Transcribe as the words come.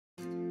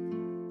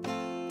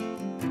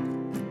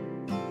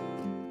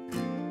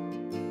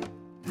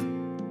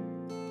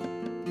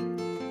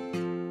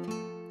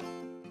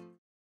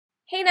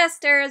Hey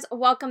nesters,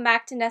 welcome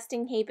back to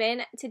Nesting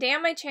Haven. Today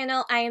on my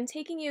channel I am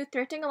taking you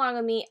thrifting along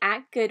with me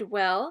at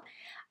Goodwill.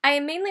 I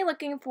am mainly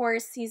looking for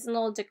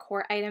seasonal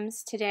decor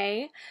items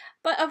today,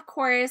 but of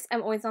course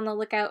I'm always on the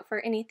lookout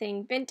for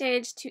anything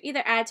vintage to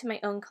either add to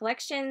my own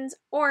collections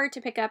or to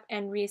pick up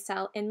and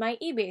resell in my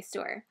eBay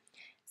store.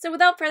 So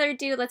without further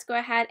ado, let's go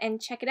ahead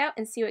and check it out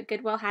and see what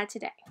Goodwill had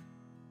today.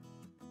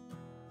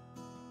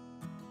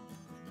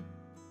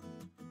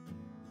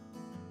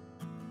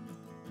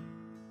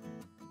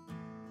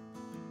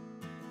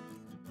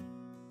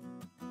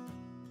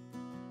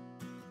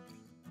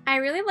 I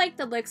really like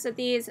the looks of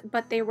these,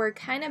 but they were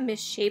kind of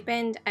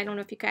misshapen. I don't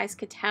know if you guys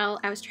could tell.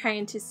 I was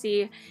trying to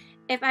see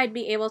if I'd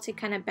be able to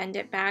kind of bend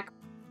it back.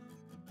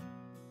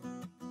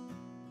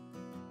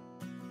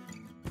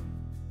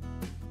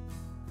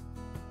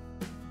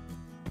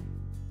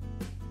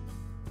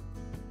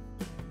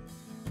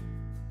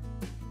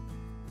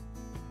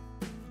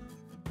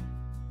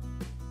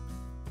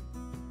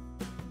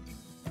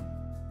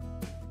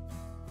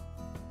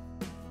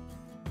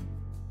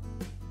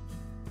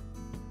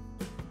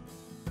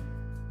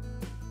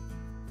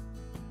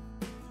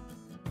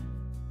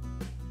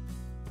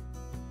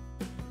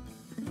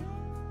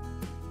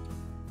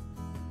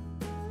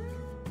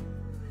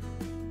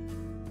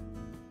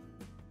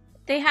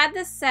 They had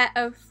this set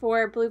of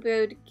 4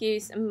 Blue-Billed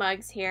Goose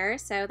mugs here,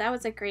 so that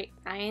was a great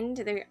find.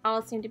 They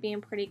all seem to be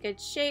in pretty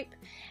good shape,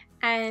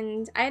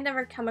 and I had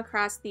never come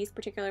across these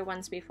particular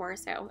ones before,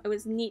 so it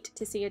was neat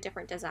to see a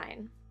different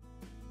design.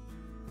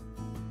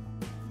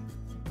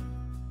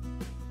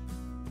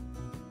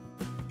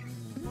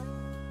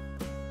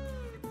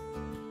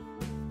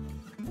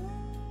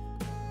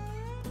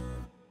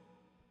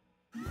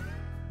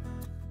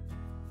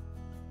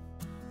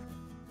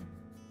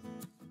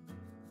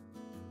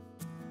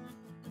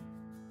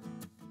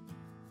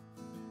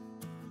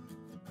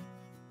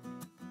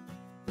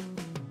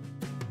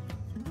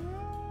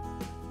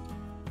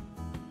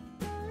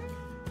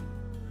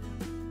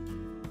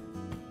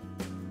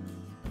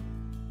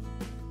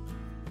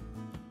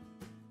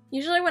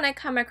 Usually when I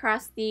come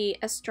across the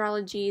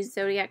astrology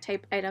zodiac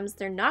type items,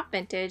 they're not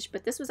vintage,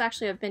 but this was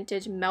actually a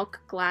vintage milk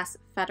glass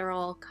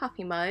federal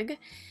coffee mug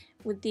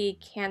with the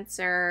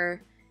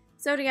Cancer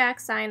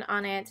zodiac sign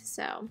on it.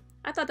 So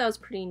I thought that was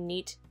pretty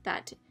neat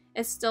that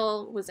it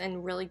still was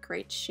in really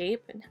great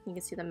shape. And you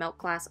can see the milk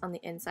glass on the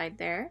inside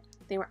there.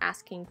 They were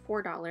asking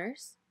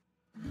 $4.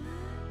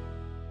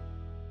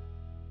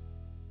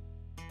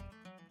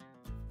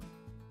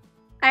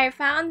 I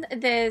found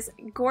this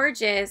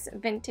gorgeous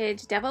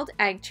vintage deviled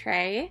egg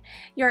tray.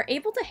 You're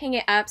able to hang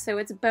it up so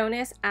it's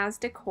bonus as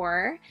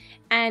decor,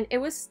 and it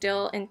was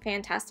still in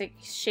fantastic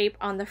shape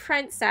on the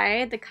front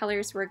side. The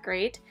colors were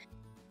great.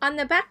 On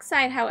the back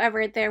side,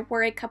 however, there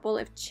were a couple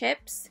of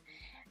chips,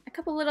 a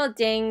couple little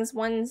dings,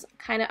 one's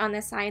kind of on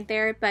the side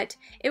there, but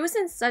it was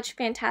in such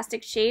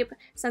fantastic shape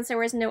since there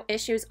was no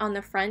issues on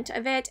the front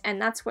of it,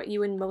 and that's what you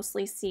would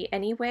mostly see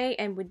anyway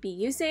and would be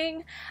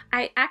using.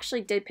 I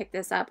actually did pick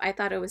this up. I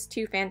thought it was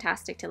too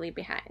fantastic to leave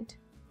behind.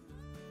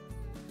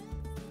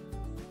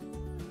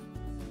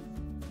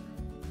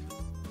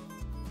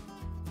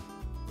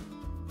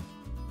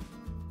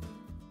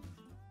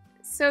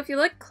 So if you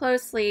look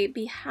closely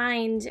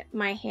behind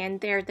my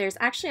hand there's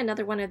actually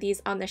another one of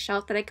these on the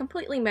shelf that I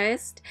completely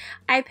missed.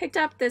 I picked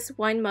up this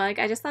one mug.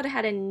 I just thought it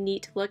had a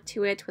neat look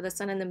to it with the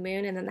sun and the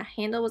moon, and then the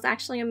handle was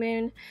actually a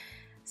moon.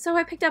 So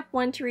I picked up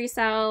one to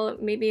resell.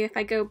 Maybe if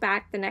I go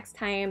back the next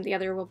time, the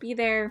other will be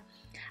there.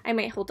 I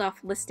might hold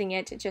off listing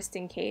it just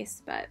in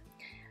case, but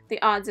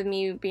the odds of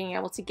me being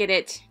able to get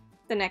it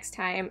the next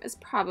time is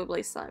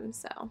probably slim,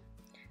 so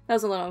that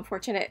was a little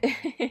unfortunate.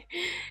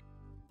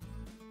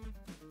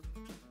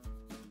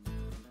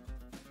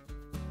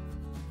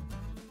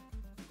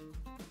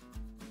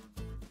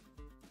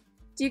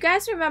 Do you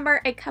guys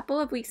remember a couple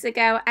of weeks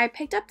ago I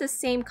picked up the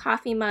same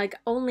coffee mug,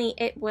 only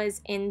it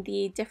was in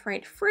the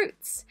different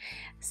fruits?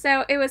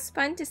 So it was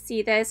fun to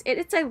see this.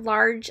 It's a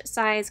large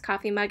size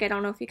coffee mug. I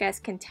don't know if you guys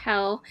can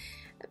tell,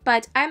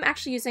 but I'm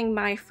actually using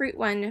my fruit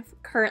one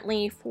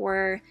currently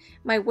for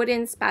my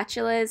wooden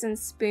spatulas and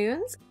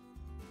spoons.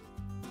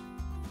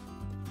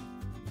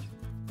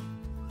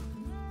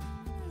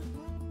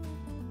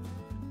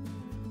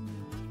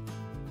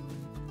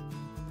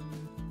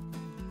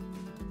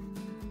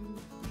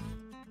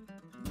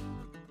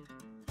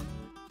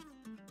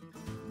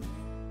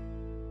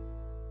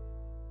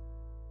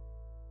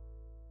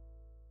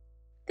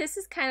 This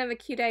is kind of a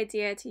cute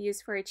idea to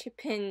use for a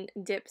chip and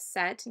dip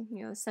set.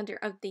 You know, the center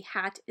of the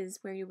hat is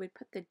where you would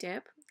put the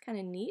dip. Kind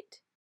of neat.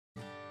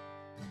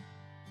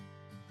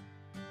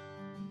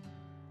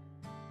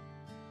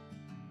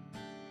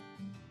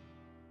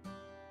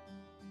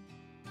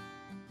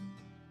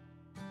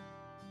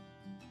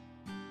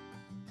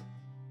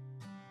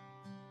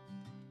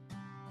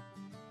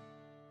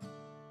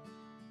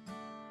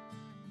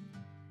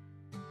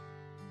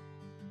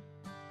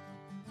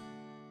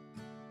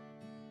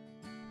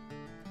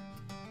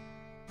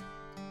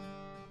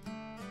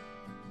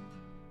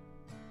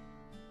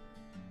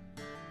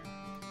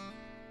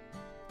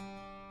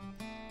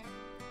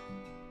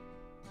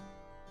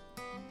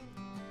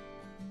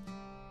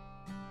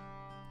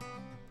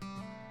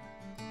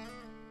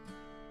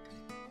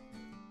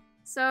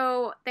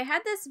 So they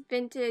had this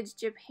vintage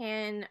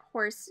Japan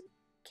horse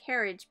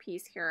carriage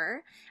piece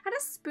here. Had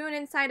a spoon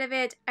inside of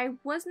it. I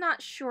was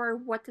not sure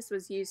what this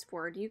was used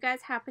for. Do you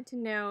guys happen to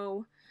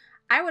know?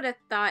 I would have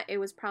thought it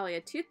was probably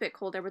a toothpick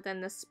holder, but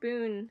then the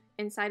spoon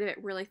inside of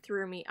it really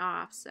threw me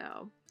off.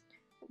 So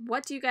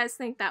what do you guys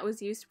think that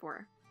was used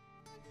for?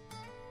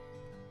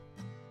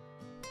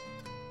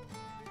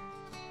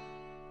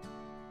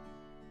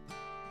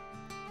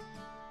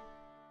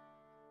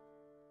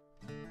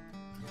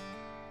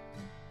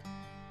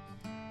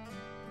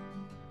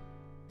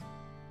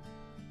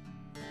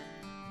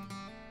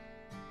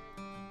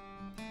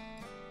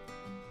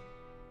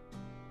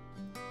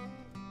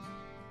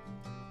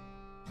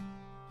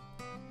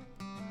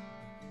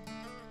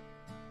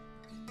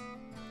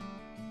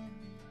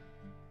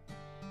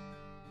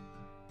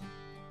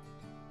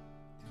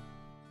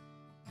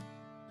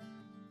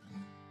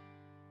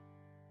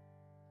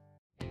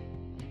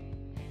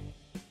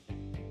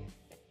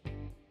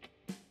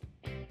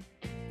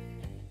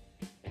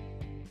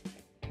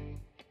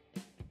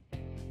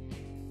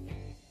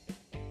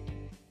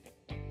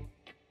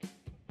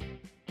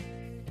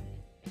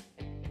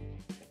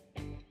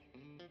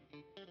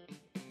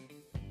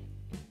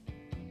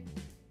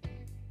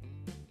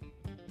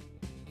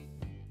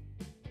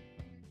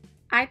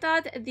 I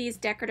thought these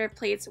decorative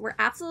plates were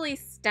absolutely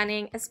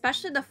stunning,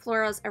 especially the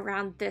florals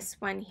around this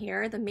one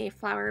here, the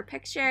Mayflower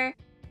picture.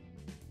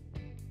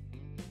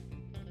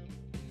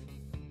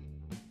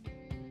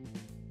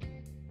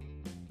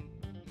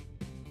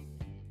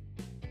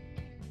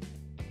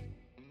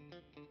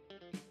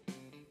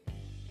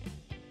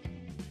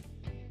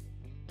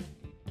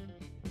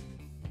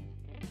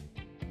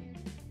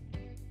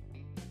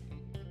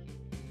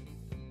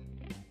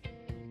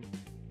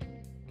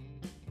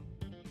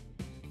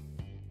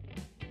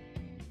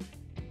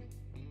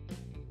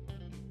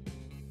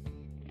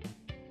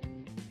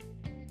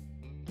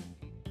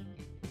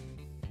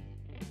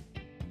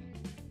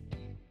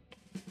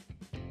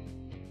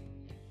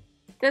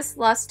 This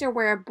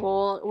lusterware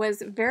bowl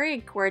was very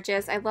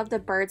gorgeous. I love the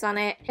birds on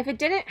it. If it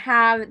didn't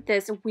have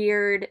this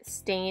weird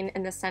stain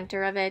in the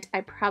center of it,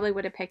 I probably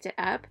would have picked it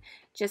up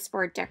just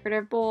for a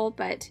decorative bowl,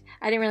 but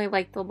I didn't really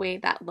like the way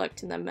that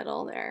looked in the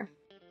middle there.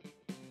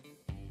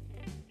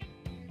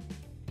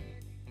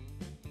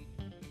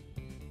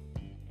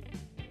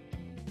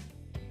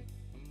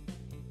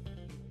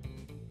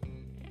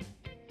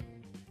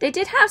 They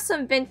did have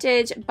some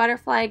vintage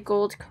butterfly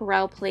gold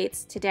Corelle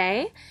plates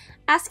today,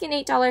 asking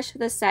 $8 for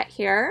the set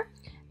here.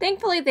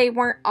 Thankfully, they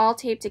weren't all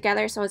taped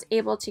together, so I was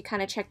able to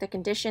kind of check the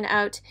condition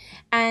out.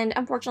 And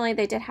unfortunately,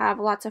 they did have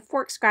lots of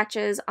fork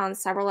scratches on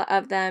several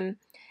of them.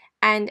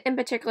 And in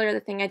particular, the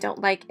thing I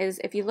don't like is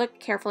if you look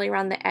carefully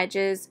around the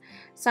edges,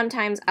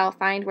 sometimes I'll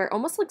find where it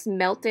almost looks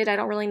melted. I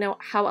don't really know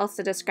how else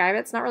to describe it.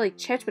 It's not really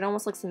chipped, but it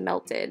almost looks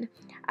melted.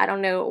 I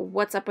don't know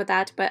what's up with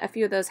that, but a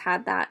few of those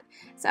had that.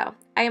 So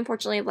I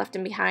unfortunately left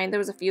them behind. There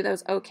was a few that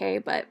was okay,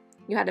 but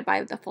you had to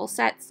buy the full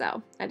set,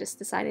 so I just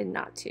decided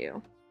not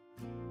to.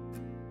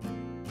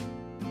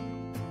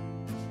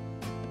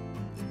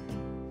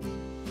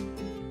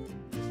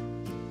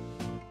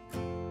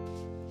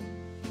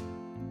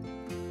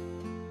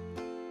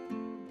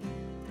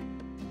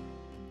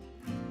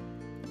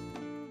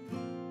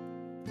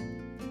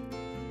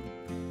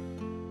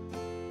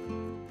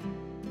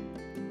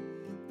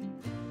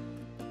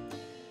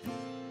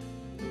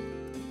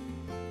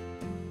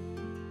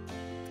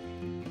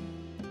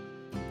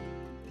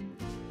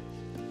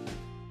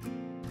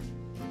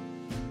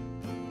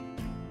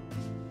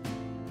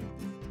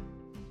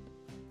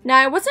 Now,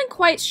 I wasn't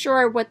quite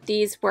sure what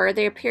these were.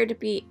 They appear to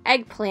be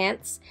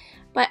eggplants,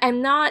 but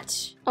I'm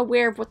not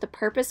aware of what the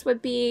purpose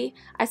would be.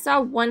 I saw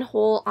one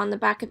hole on the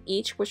back of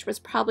each, which was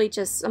probably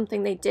just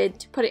something they did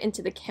to put it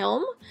into the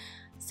kiln.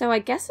 So I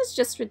guess it's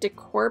just for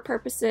decor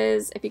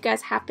purposes. If you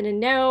guys happen to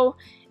know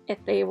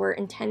if they were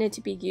intended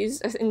to be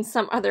used in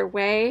some other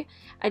way,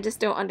 I just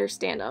don't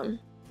understand them.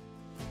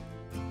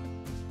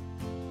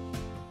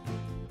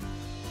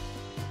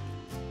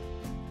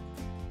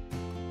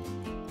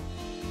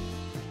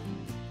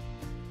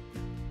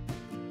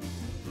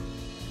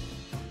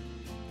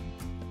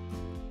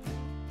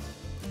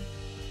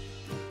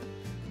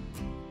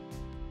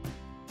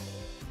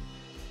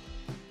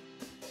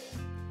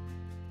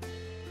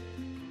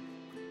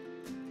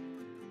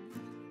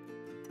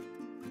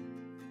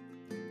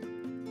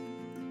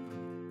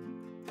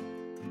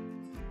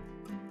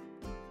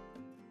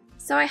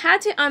 So I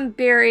had to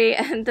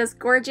unbury this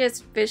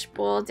gorgeous fish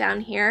bowl down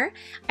here.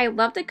 I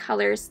love the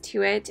colors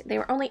to it. They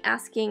were only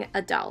asking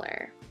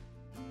 $1.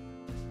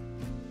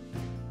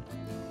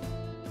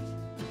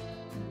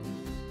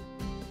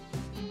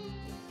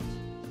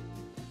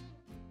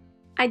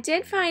 I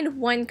did find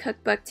one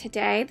cookbook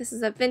today. This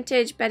is a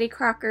vintage Betty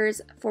Crocker's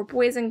for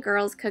boys and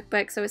girls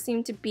cookbook, so it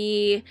seemed to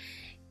be,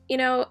 you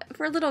know,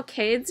 for little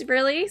kids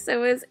really,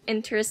 so it was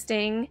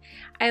interesting.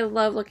 I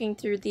love looking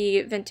through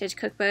the vintage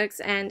cookbooks,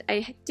 and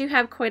I do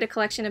have quite a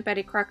collection of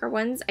Betty Crocker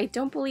ones. I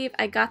don't believe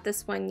I got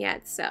this one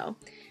yet, so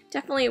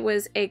definitely it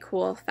was a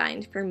cool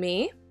find for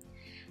me.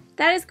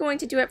 that is going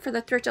to do it for the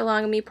Thrift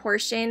Along Me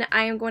portion.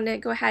 I am going to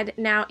go ahead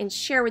now and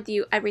share with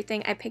you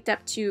everything I picked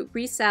up to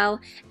resell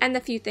and the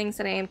few things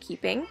that I am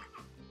keeping.